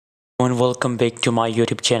And welcome back to my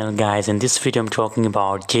YouTube channel, guys. In this video I'm talking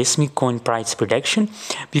about Jasmy coin price prediction.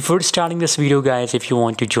 Before starting this video, guys, if you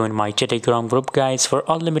want to join my Telegram group, guys, for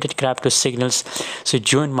unlimited crypto signals, so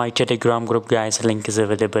join my Telegram group, guys. Link is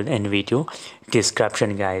available in video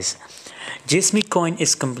description, guys. Jasmy coin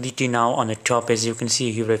is completely now on the top, as you can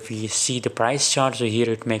see here. If you see the price chart, so here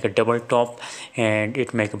it make a double top and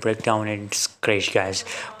it make a breakdown and it's crash, guys.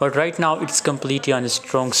 But right now it's completely on a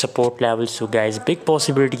strong support level, so guys, big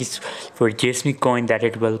possibilities for Jasmy coin that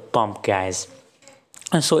it will pump, guys.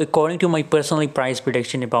 And so according to my personal price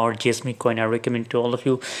prediction about Jasmy coin, I recommend to all of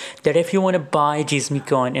you that if you want to buy Jasmy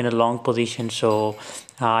coin in a long position, so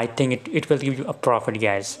I think it will give you a profit,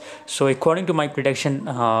 guys. So according to my prediction,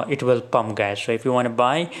 it will pump, guys. So if you want to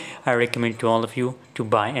buy, I recommend to all of you to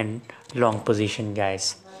buy in long position,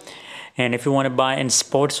 guys. And if you want to buy in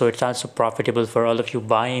spot, so it's also profitable for all of you.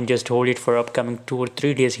 Buy and just hold it for upcoming 2 or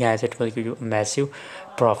 3 days, guys. It will give you a massive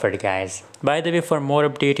profit, guys. By the way, for more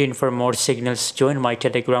update and for more signals, join my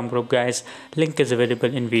Telegram group, guys. Link is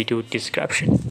available in video description.